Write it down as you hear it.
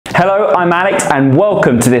Hello, I'm Alex and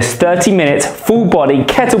welcome to this 30-minute full body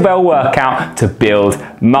kettlebell workout to build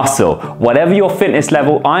muscle. Whatever your fitness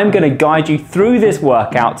level, I'm going to guide you through this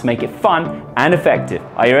workout to make it fun and effective.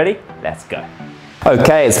 Are you ready? Let's go.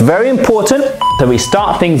 Okay, it's very important that we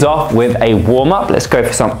start things off with a warm-up. Let's go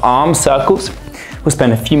for some arm circles. We'll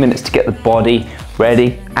spend a few minutes to get the body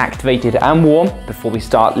ready, activated and warm before we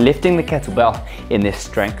start lifting the kettlebell in this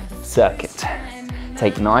strength circuit.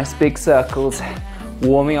 Take nice big circles,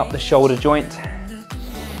 warming up the shoulder joint,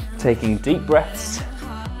 taking deep breaths.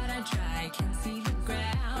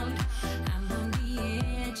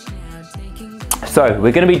 So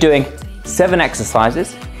we're going to be doing 7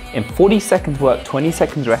 exercises in 40 seconds work, 20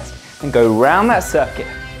 seconds rest, and go round that circuit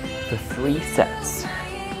for 3 sets.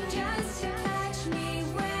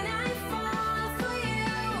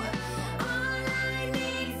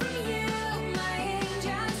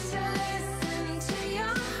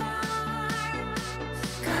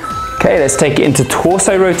 Okay, let's take it into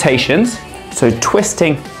torso rotations. So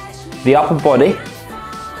twisting the upper body,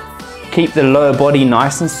 keep the lower body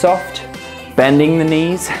nice and soft, bending the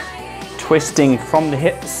knees, twisting from the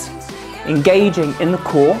hips, engaging in the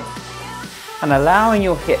core, and allowing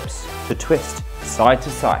your hips to twist side to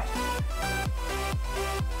side.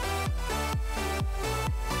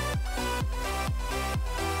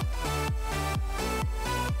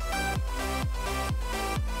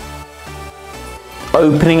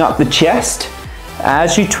 Opening up the chest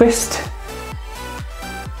as you twist.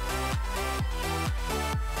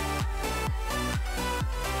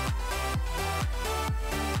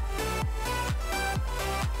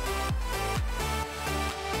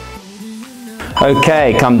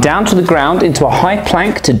 Okay, come down to the ground into a high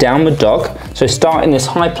plank to downward dog. So start in this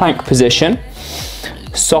high plank position,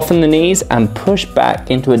 soften the knees and push back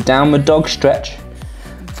into a downward dog stretch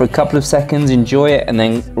for a couple of seconds, enjoy it, and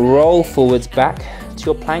then roll forwards back to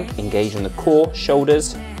your plank, engage in the core,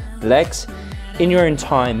 shoulders, legs, in your own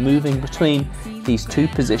time, moving between these two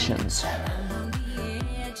positions.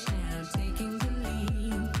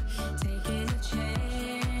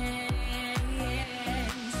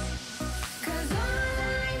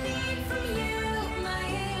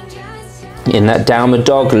 In that downward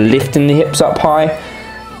dog, lifting the hips up high,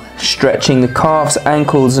 stretching the calves,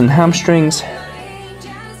 ankles and hamstrings.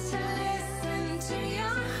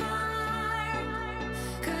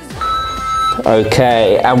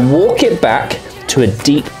 Okay, and walk it back to a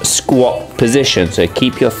deep squat position. So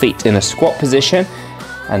keep your feet in a squat position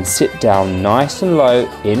and sit down nice and low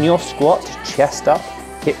in your squat, chest up,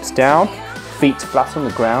 hips down, feet flat on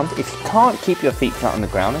the ground. If you can't keep your feet flat on the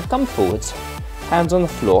ground, then come forwards, hands on the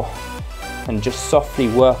floor, and just softly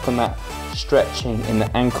work on that stretching in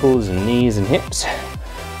the ankles and knees and hips.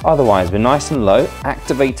 Otherwise, we're nice and low,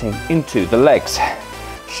 activating into the legs,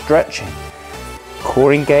 stretching,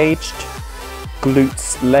 core engaged,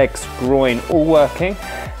 glutes, legs, groin, all working.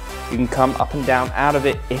 You can come up and down out of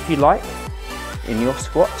it if you like in your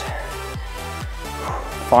squat.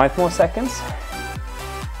 5 more seconds.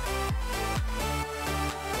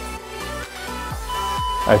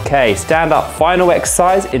 Okay, stand up, final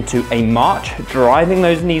exercise into a march, driving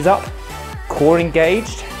those knees up, core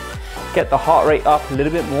engaged, get the heart rate up a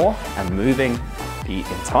little bit more and moving the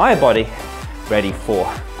entire body ready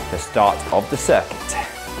for the start of the circuit.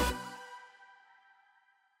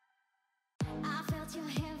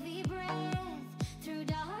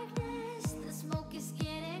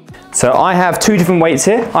 So I have 2 different weights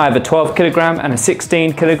here. I have a 12 kilogram and a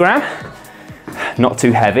 16 kilogram. Not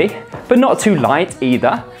too heavy, but not too light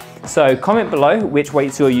either. So comment below which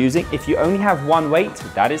weights you're using. If you only have 1 weight,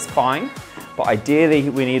 that is fine. But ideally,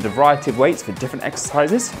 we need a variety of weights for different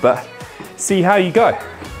exercises, but see how you go.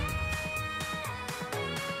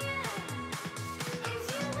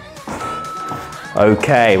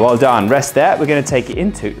 Okay, well done. Rest there. We're going to take it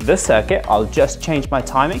into the circuit. I'll just change my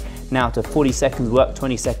timing now to 40 seconds work,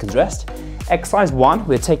 20 seconds rest. Exercise 1,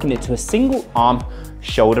 we're taking it to a single arm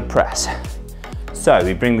shoulder press. So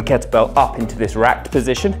we bring the kettlebell up into this racked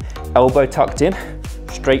position, elbow tucked in,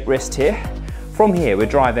 straight wrist here. From here, we're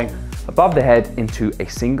driving above the head into a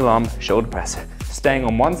single arm shoulder press, staying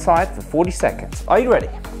on one side for 40 seconds. Are you ready?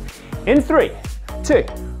 In 3, 2,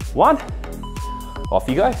 1, off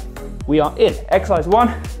you go. We are in exercise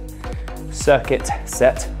 1, circuit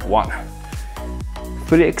set 1.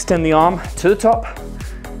 Fully extend the arm to the top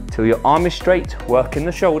till your arm is straight, work in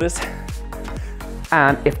the shoulders.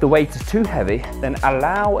 And if the weight is too heavy, then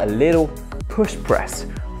allow a little push press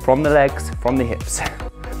from the legs, from the hips.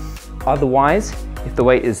 Otherwise, if the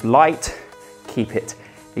weight is light, keep it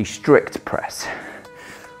a strict press.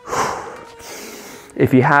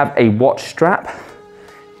 If you have a watch strap,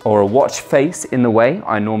 or a watch face in the way,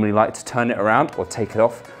 I normally like to turn it around or take it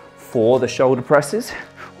off for the shoulder presses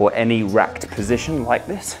or any racked position like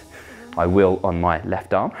this. I will on my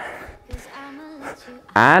left arm.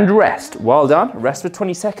 And rest. Well done. Rest for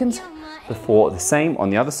 20 seconds before the same on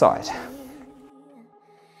the other side.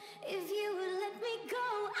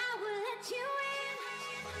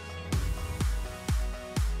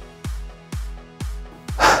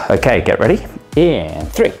 Okay, get ready. In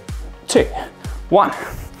 3, 2, 1.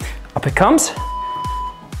 Up it comes.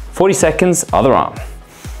 40 seconds, other arm.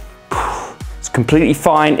 It's completely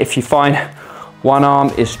fine if you find one arm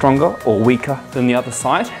is stronger or weaker than the other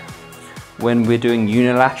side. When we're doing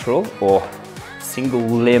unilateral or single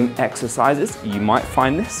limb exercises, you might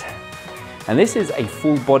find this. And this is a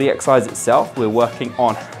full body exercise itself. We're working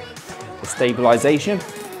on the stabilization,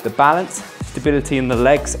 the balance, stability in the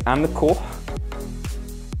legs and the core.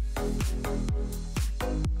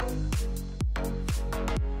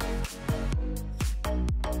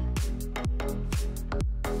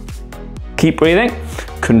 Keep breathing,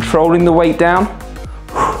 controlling the weight down.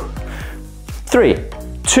 3,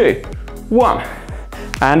 2, 1,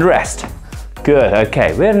 and rest. Good,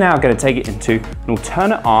 okay, we're now gonna take it into an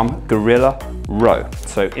alternate arm gorilla row.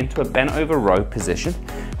 So into a bent over row position.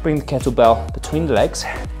 Bring the kettlebell between the legs.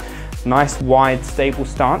 Nice wide stable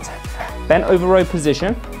stance. Bent over row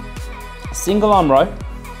position. Single arm row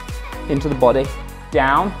into the body,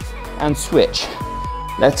 down and switch.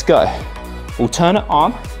 Let's go. Alternate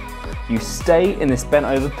arm. You stay in this bent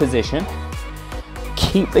over position.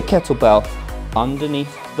 Keep the kettlebell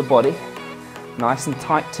underneath the body, nice and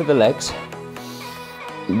tight to the legs.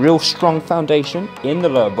 Real strong foundation in the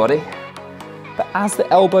lower body. But as the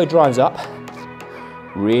elbow drives up,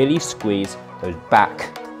 really squeeze those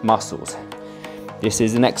back muscles. This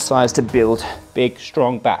is an exercise to build big,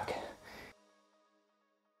 strong back.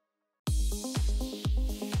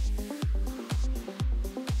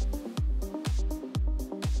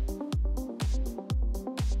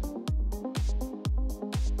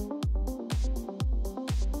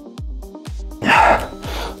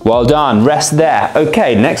 Well done, rest there.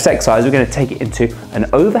 Okay, next exercise, we're gonna take it into an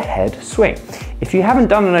overhead swing. If you haven't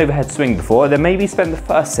done an overhead swing before, then maybe spend the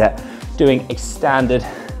first set doing a standard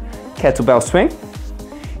kettlebell swing,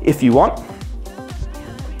 if you want.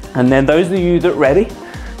 And then those of you that are ready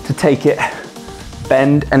to take it,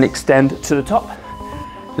 bend and extend to the top.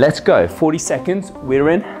 Let's go, 40 seconds, we're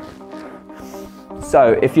in.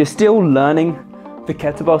 So if you're still learning the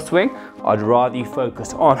kettlebell swing, I'd rather you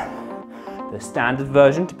focus on the standard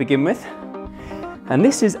version to begin with. And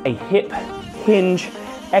this is a hip hinge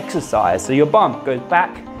exercise. So your bum goes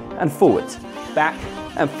back and forwards, back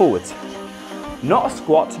and forwards. Not a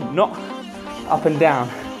squat, not up and down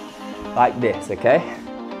like this, okay?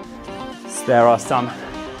 So there are some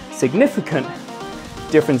significant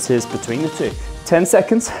differences between the two. 10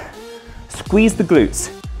 seconds, squeeze the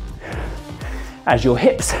glutes as your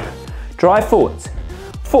hips drive forwards.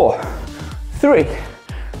 4, 3,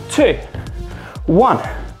 2, 1.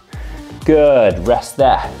 Good, rest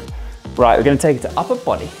there. Right, we're gonna take it to upper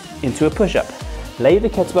body into a push-up. Lay the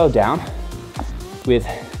kettlebell down with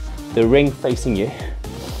the ring facing you.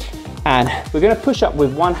 And we're gonna push up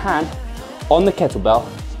with one hand on the kettlebell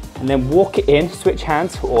and then walk it in, switch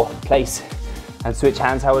hands or place and switch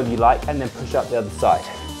hands however you like, and then push up the other side.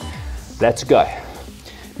 Let's go.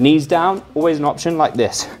 Knees down, always an option like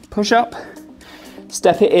this. Push up,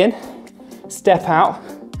 step it in, step out,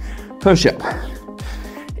 push up,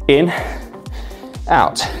 in,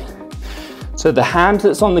 out. So the hand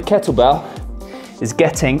that's on the kettlebell is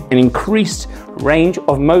getting an increased range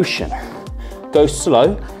of motion. Go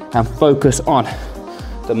slow and focus on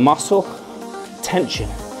the muscle tension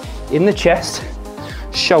in the chest,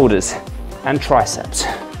 shoulders, and triceps.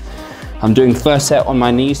 I'm doing first set on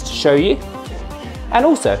my knees to show you, and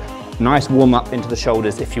also nice warm up into the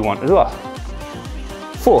shoulders if you want as well.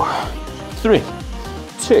 4, 3,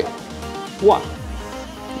 2, 1,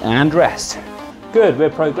 and rest. Good, we're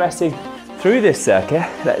progressing through this circuit.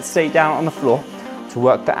 Let's stay down on the floor to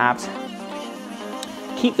work the abs.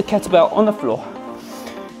 Keep the kettlebell on the floor,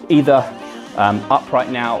 either upright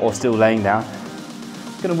now or still laying down.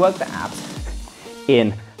 Gonna work the abs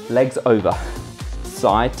in legs over,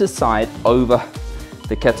 side to side over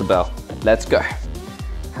the kettlebell. Let's go.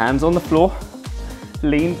 Hands on the floor,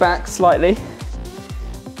 lean back slightly,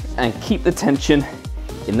 and keep the tension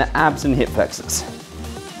in the abs and hip flexors.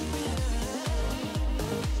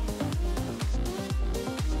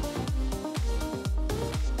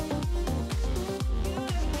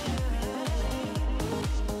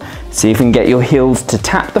 See if you can get your heels to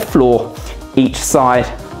tap the floor each side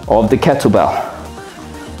of the kettlebell.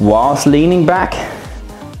 Whilst leaning back,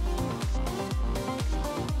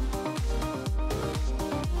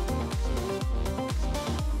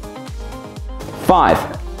 5,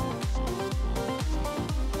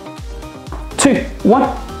 2, 1,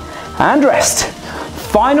 and rest.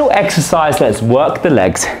 Final exercise, let's work the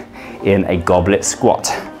legs in a goblet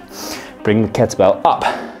squat. Bring the kettlebell up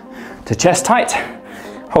to chest height.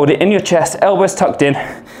 Hold it in your chest, elbows tucked in,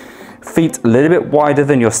 feet a little bit wider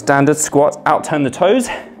than your standard squat. Out turn the toes,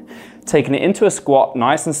 taking it into a squat,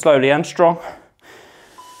 nice and slowly and strong.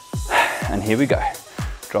 And here we go.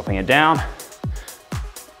 Dropping it down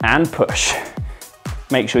and push.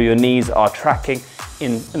 Make sure your knees are tracking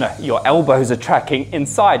your elbows are tracking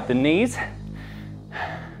inside the knees.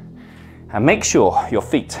 And make sure your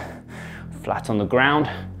feet flat on the ground,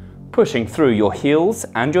 pushing through your heels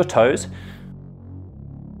and your toes.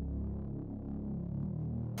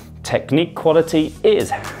 Technique quality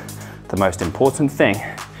is the most important thing.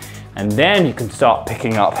 And then you can start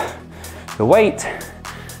picking up the weight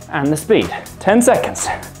and the speed. 10 seconds.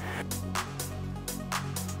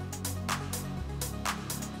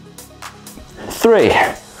 3,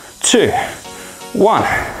 2, 1.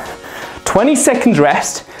 20 seconds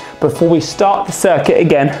rest before we start the circuit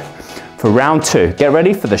again for round 2. Get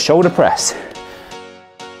ready for the shoulder press.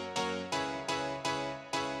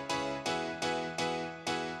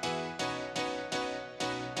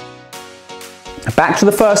 Back to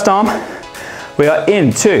the first arm. We are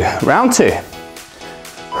into round 2.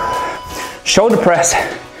 Shoulder press.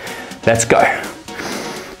 Let's go.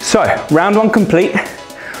 So, round 1 complete.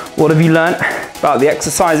 What have you learned about the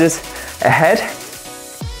exercises ahead?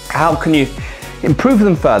 How can you improve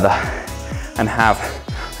them further and have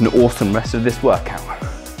an awesome rest of this workout?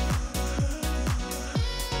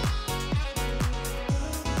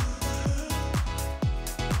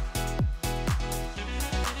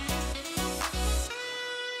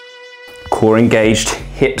 Core engaged,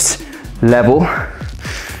 hips level,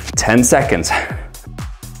 10 seconds.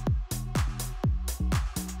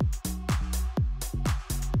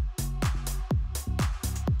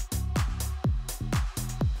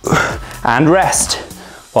 And rest.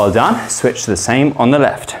 Well done. Switch to the same on the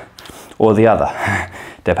left or the other,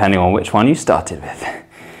 depending on which one you started with.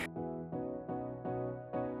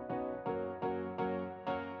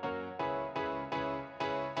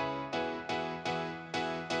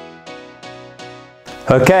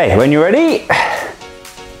 Okay, when you're ready,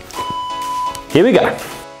 here we go.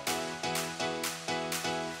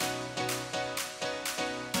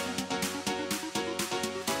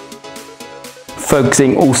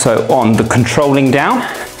 Focusing also on the controlling down,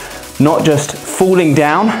 not just falling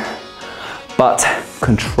down, but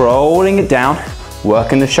controlling it down,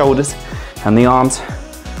 working the shoulders and the arms.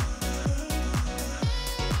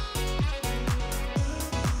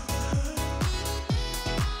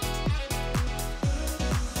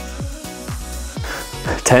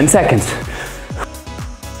 Ten seconds.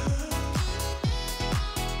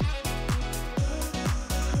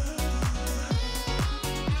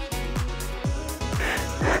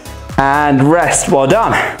 And rest, well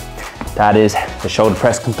done. That is the shoulder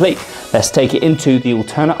press complete. Let's take it into the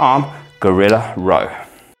alternate arm gorilla row.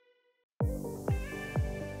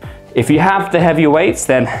 If you have the heavier weights,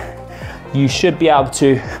 then you should be able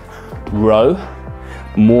to row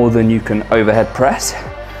more than you can overhead press,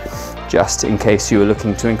 just in case you are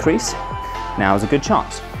looking to increase. Now is a good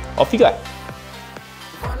chance. Off you go.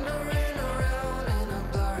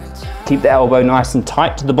 Keep the elbow nice and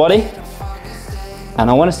tight to the body. And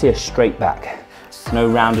I want to see a straight back. No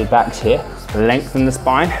rounded backs here. Lengthen the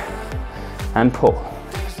spine and pull.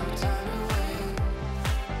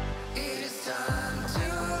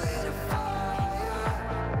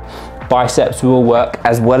 Biceps will work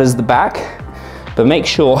as well as the back, but make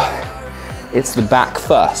sure it's the back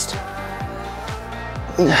first.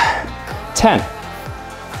 10.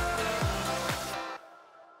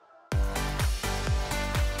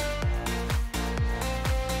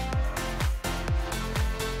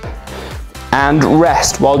 And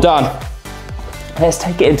rest, well done. Let's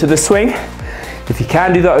take it into the swing. If you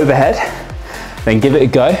can do that overhead, then give it a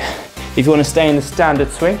go. If you want to stay in the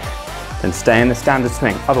standard swing, then stay in the standard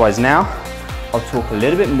swing. Otherwise now, I'll talk a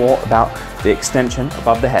little bit more about the extension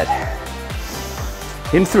above the head.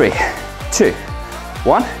 In 3, 2,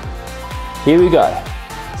 1, here we go.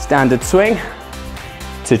 Standard swing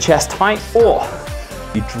to chest height, or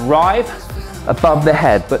you drive above the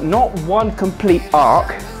head, but not one complete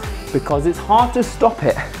arc, because it's hard to stop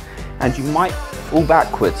it and you might fall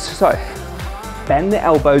backwards. So bend the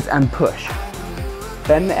elbows and push.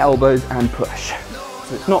 Bend the elbows and push.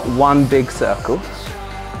 So it's not one big circle.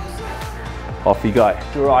 Off you go.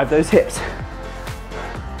 Drive those hips.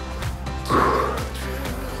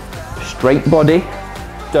 Straight body.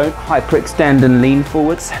 Don't hyperextend and lean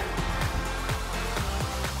forwards.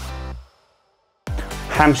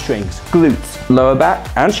 hamstrings, glutes, lower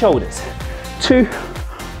back and shoulders. 2,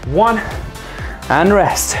 1, and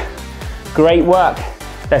rest. Great work.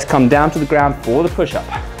 Let's come down to the ground for the push-up.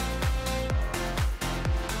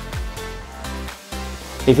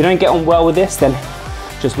 If you don't get on well with this, then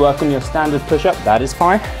just work on your standard push-up, that is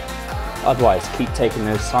fine. Otherwise, keep taking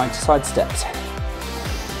those side-to-side steps.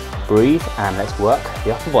 Breathe, and let's work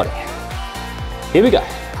the upper body. Here we go.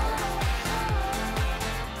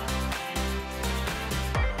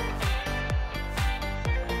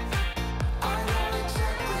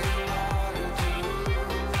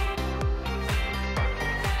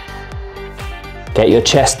 Get your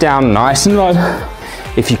chest down nice and low.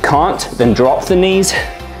 If you can't, then drop the knees.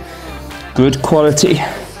 Good quality,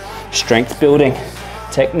 strength building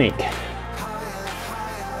technique.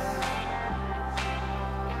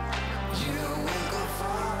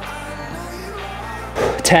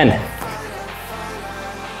 Ten.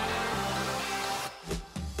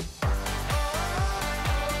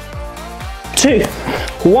 2,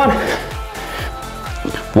 1.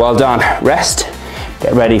 Well done. Rest.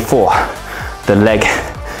 Get ready for the leg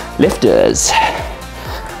lifters.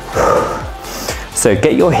 So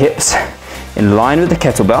get your hips in line with the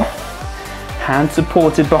kettlebell, hands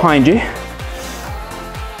supported behind you.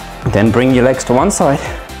 Then bring your legs to one side,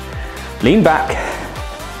 lean back,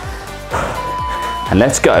 and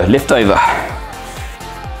let's go. Lift over.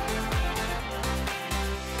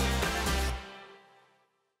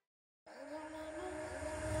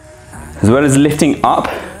 As well as lifting up,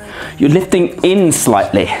 you're lifting in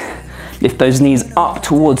slightly. Lift those knees up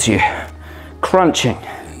towards you, crunching.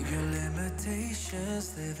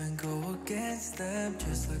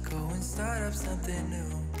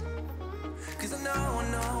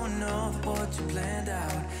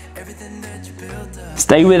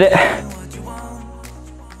 Stay with it.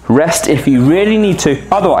 Rest if you really need to.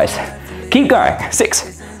 Otherwise, keep going.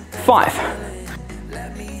 6, 5.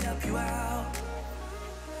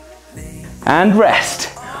 And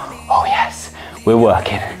rest. Oh yes, we're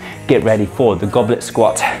working. Get ready for the goblet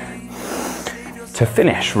squat to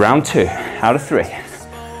finish round 2 out of 3.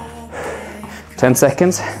 10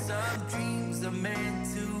 seconds.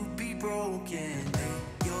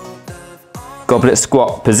 Goblet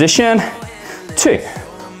squat position. 2,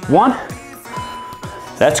 1.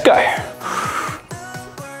 Let's go.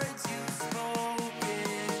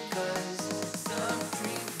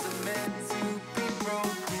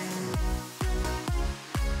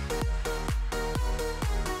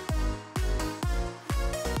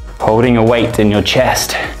 Holding a weight in your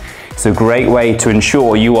chest is a great way to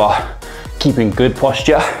ensure you are keeping good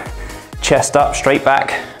posture. Chest up, straight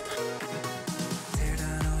back.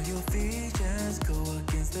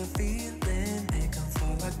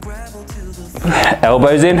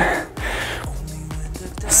 Elbows in.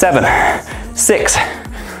 7, 6.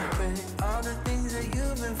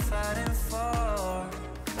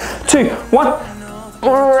 2, 1.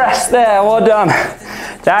 Rest there, well done.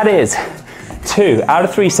 That is 2 out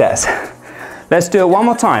of 3 sets. Let's do it one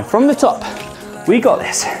more time from the top. We got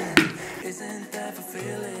this.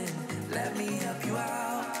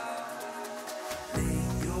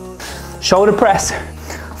 Shoulder press.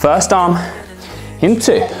 First arm in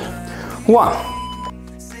 2, 1.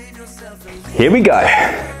 Here we go.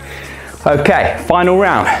 Okay, final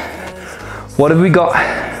round. What have we got?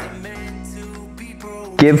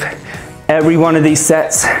 Give every one of these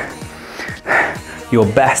sets your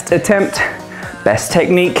best attempt, best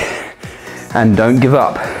technique, and don't give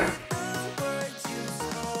up.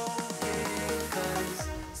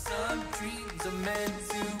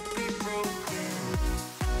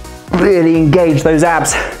 Really engage those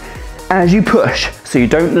abs as you push, so you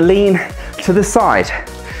don't lean to the side.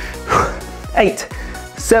 8,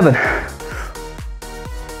 7.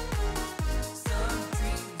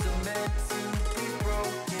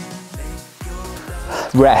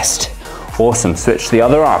 Rest. Awesome. Switch to the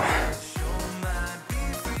other arm.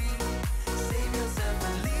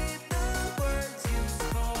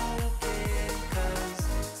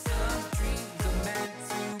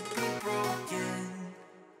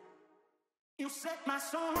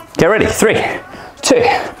 Get ready. 3, 2,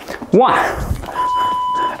 1.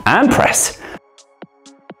 And press.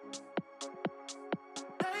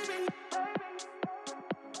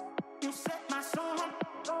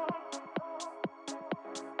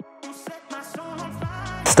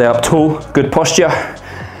 Stay up tall, good posture.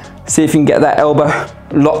 See if you can get that elbow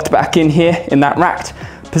locked back in here in that racked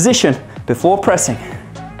position before pressing.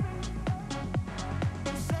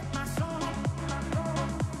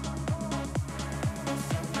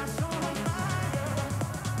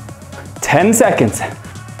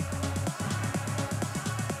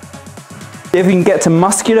 If we can get to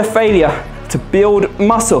muscular failure to build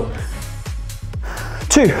muscle.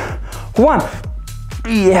 2, 1.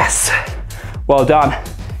 Yes. Well done.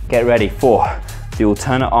 Get ready for the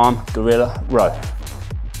alternate arm gorilla row.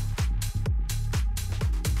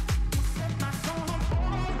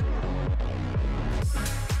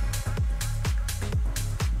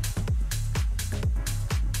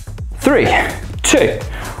 Three, 2,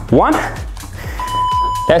 1.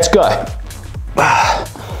 Let's go.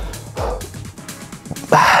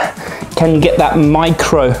 Can you get that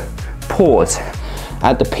micro pause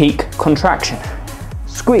at the peak contraction?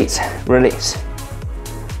 Squeeze, release.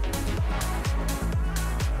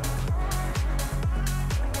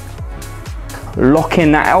 Lock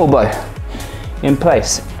in that elbow in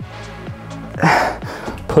place.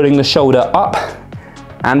 Putting the shoulder up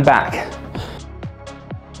and back.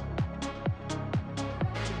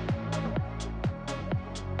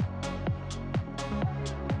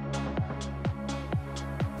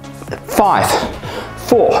 5,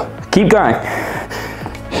 4, keep going.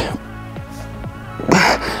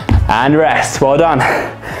 And rest, well done.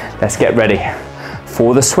 Let's get ready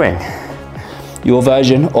for the swing. Your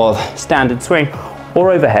version of standard swing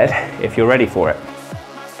or overhead if you're ready for it.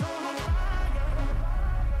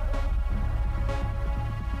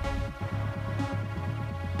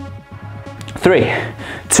 3,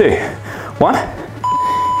 2, 1.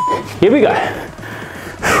 Here we go.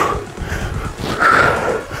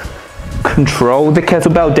 Control the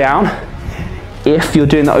kettlebell down. If you're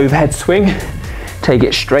doing the overhead swing, take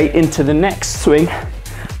it straight into the next swing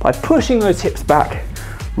by pushing those hips back,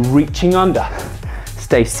 reaching under.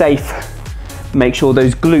 Stay safe. Make sure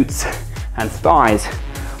those glutes and thighs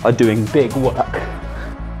are doing big work.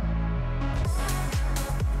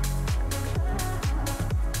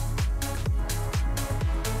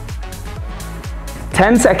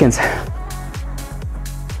 Ten seconds.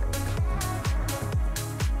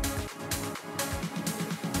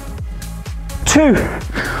 2,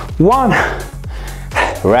 1.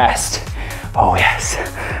 Rest. Oh yes.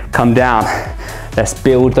 Come down. Let's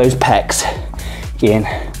build those pecs in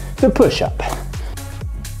the push-up.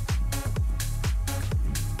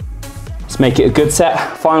 Let's make it a good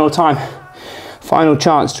set. Final time. Final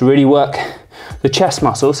chance to really work the chest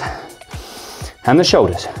muscles and the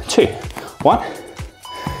shoulders. 2, 1.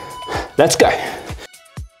 Let's go.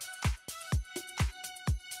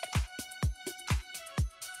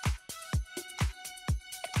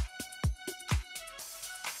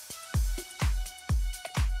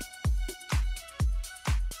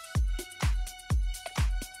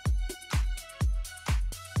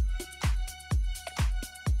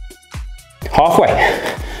 Halfway.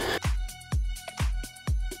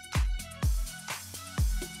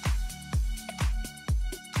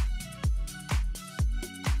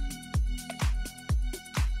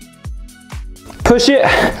 Push it.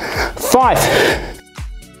 5.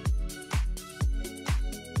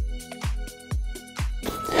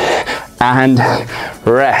 And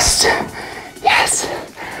rest. Yes.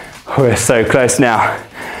 We're so close now.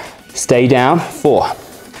 Stay down for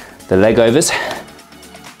the leg overs.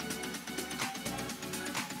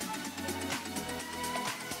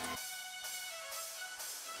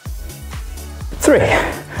 3,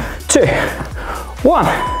 2, 1.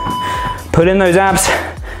 Put in those abs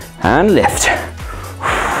and lift.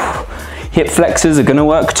 Hip flexors are going to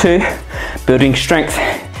work too, building strength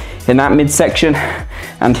in that midsection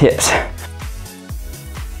and hips.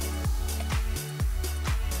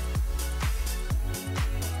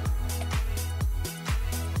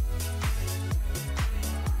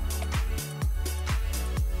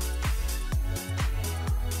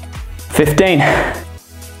 Fifteen.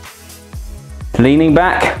 Leaning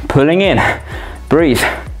back, pulling in. Breathe.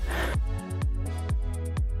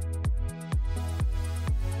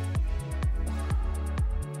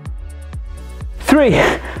 3,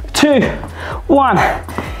 2, 1.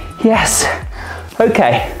 Yes.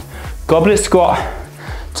 Okay. Goblet squat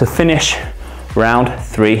to finish round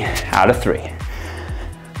 3 out of 3.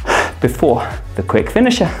 Before the quick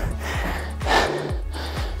finisher.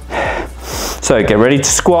 So get ready to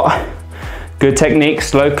squat. Good technique,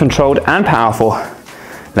 slow, controlled, and powerful.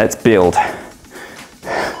 Let's build.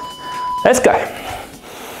 Let's go.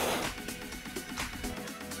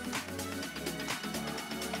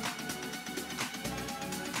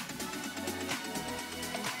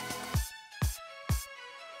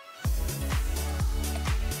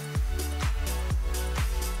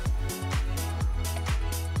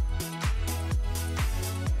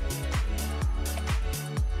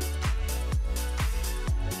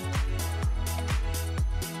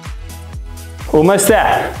 Almost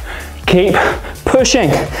there. Keep pushing.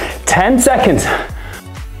 10 seconds.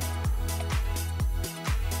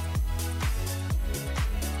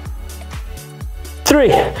 3,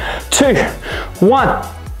 2, 1.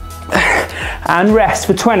 And rest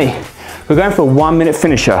for 20. We're going for a 1 minute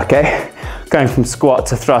finisher, okay? Going from squat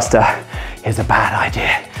to thruster is a bad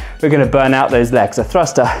idea. We're gonna burn out those legs. A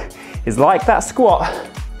thruster is like that squat,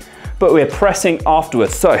 but we're pressing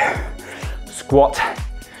afterwards. So, squat,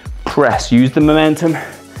 press, use the momentum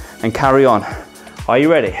and carry on. Are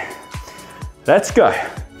you ready? Let's go.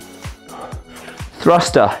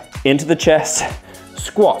 Thruster into the chest,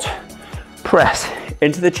 squat, press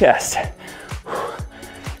into the chest.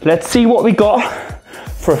 Let's see what we got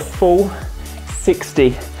for a full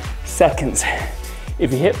 60 seconds.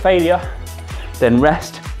 If you hit failure, then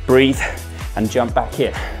rest, breathe, and jump back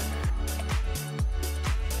in.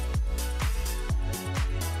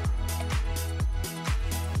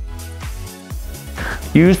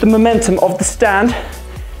 Use the momentum of the stand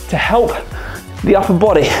to help the upper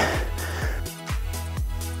body.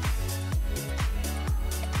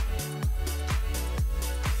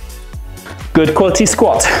 Good quality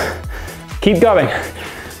squat. Keep going.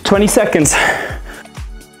 20 seconds.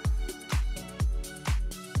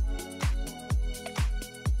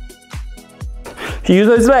 Use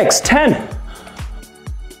those legs. 10.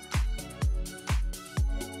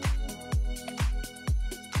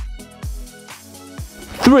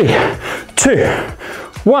 3, 2,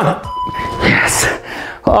 1. Yes.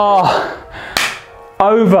 Oh,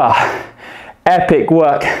 over. Epic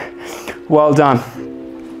work. Well done.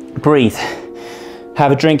 Breathe.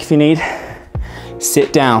 Have a drink if you need.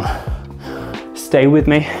 Sit down. Stay with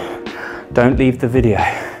me. Don't leave the video.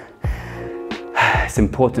 It's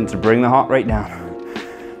important to bring the heart rate down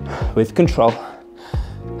with control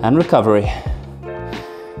and recovery.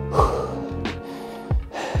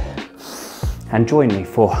 And join me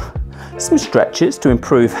for some stretches to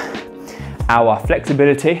improve our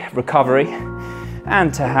flexibility, recovery,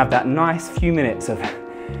 and to have that nice few minutes of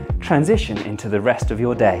transition into the rest of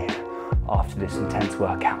your day after this intense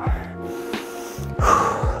workout.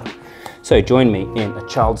 So join me in a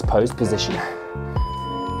child's pose position.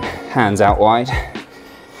 Hands out wide,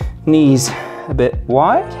 knees a bit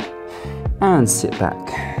wide, and sit back.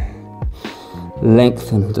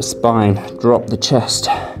 Lengthen the spine, drop the chest.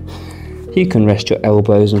 You can rest your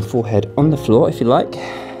elbows and forehead on the floor if you like.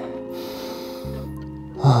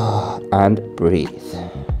 And breathe.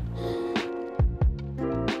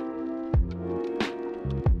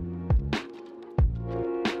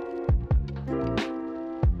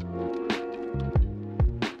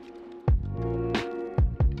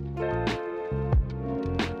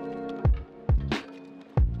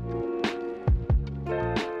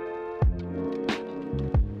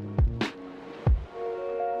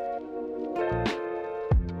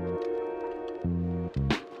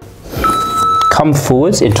 Come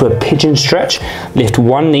forwards into a pigeon stretch. Lift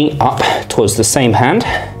one knee up towards the same hand.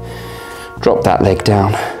 Drop that leg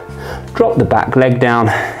down. Drop the back leg down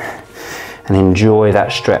and enjoy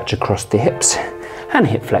that stretch across the hips and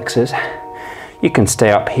hip flexors. You can stay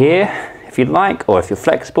up here if you'd like, or if you're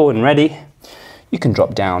flexible and ready, you can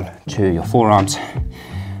drop down to your forearms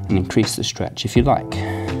and increase the stretch if you like.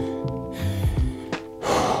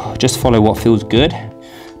 Just follow what feels good.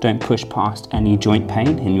 Don't push past any joint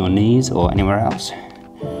pain in your knees or anywhere else.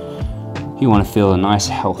 You want to feel a nice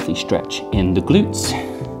healthy stretch in the glutes.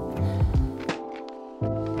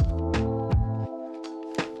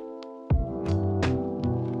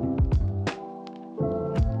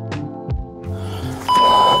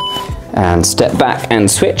 And step back and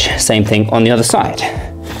switch, same thing on the other side.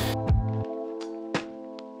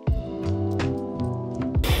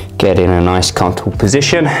 Get in a nice comfortable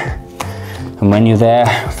position. And when you're there,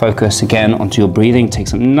 focus again onto your breathing. Take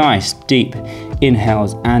some nice deep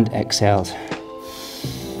inhales and exhales.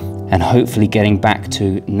 And hopefully getting back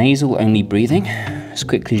to nasal only breathing as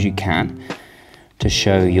quickly as you can to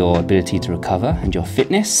show your ability to recover and your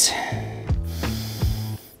fitness.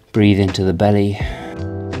 Breathe into the belly.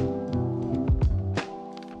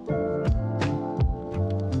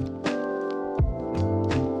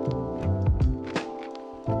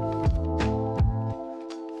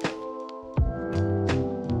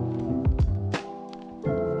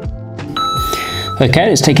 Okay,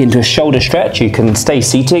 let's take it into a shoulder stretch. You can stay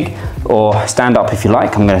seated or stand up if you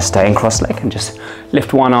like. I'm going to stay in cross leg and just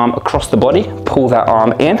lift one arm across the body, pull that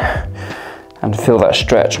arm in and feel that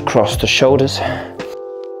stretch across the shoulders.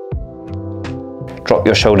 Drop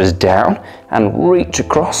your shoulders down and reach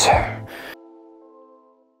across.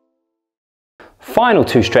 Final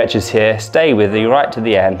two stretches here. Stay with me right to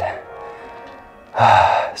the end.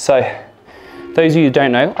 So, those of you who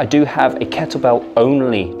don't know, I do have a kettlebell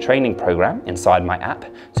only training program inside my app.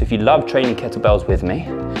 So if you love training kettlebells with me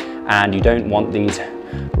and you don't want these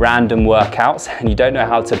random workouts and you don't know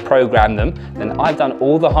how to program them, then I've done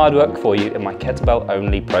all the hard work for you in my kettlebell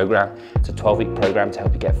only program. It's a 12-week program to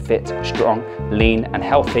help you get fit, strong, lean and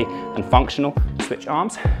healthy and functional switch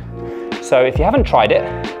arms. So if you haven't tried it,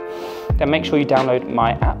 then make sure you download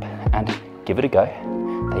my app and give it a go.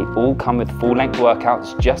 They all come with full-length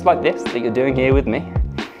workouts just like this that you're doing here with me.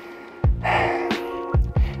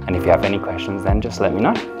 And if you have any questions, then just let me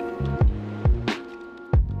know.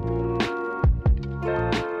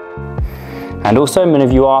 And also, many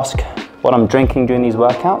of you ask what I'm drinking during these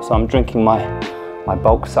workouts. So I'm drinking my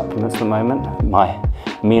bulk supplements at the moment, my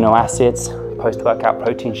amino acids, post-workout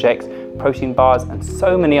protein shakes, protein bars, and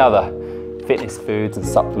so many other fitness foods and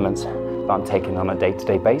supplements that I'm taking on a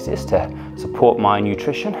day-to-day basis to support my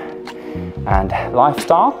nutrition and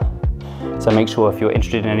lifestyle. So make sure if you're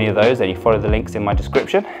interested in any of those, then you follow the links in my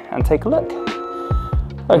description and take a look.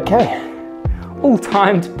 Okay, all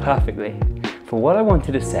timed perfectly for what I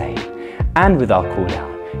wanted to say and with our cool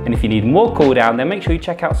down. And if you need more cool down, then make sure you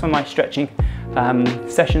check out some of my stretching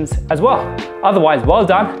sessions as well. Otherwise, well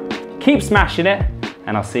done, keep smashing it,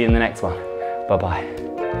 and I'll see you in the next one. Bye-bye.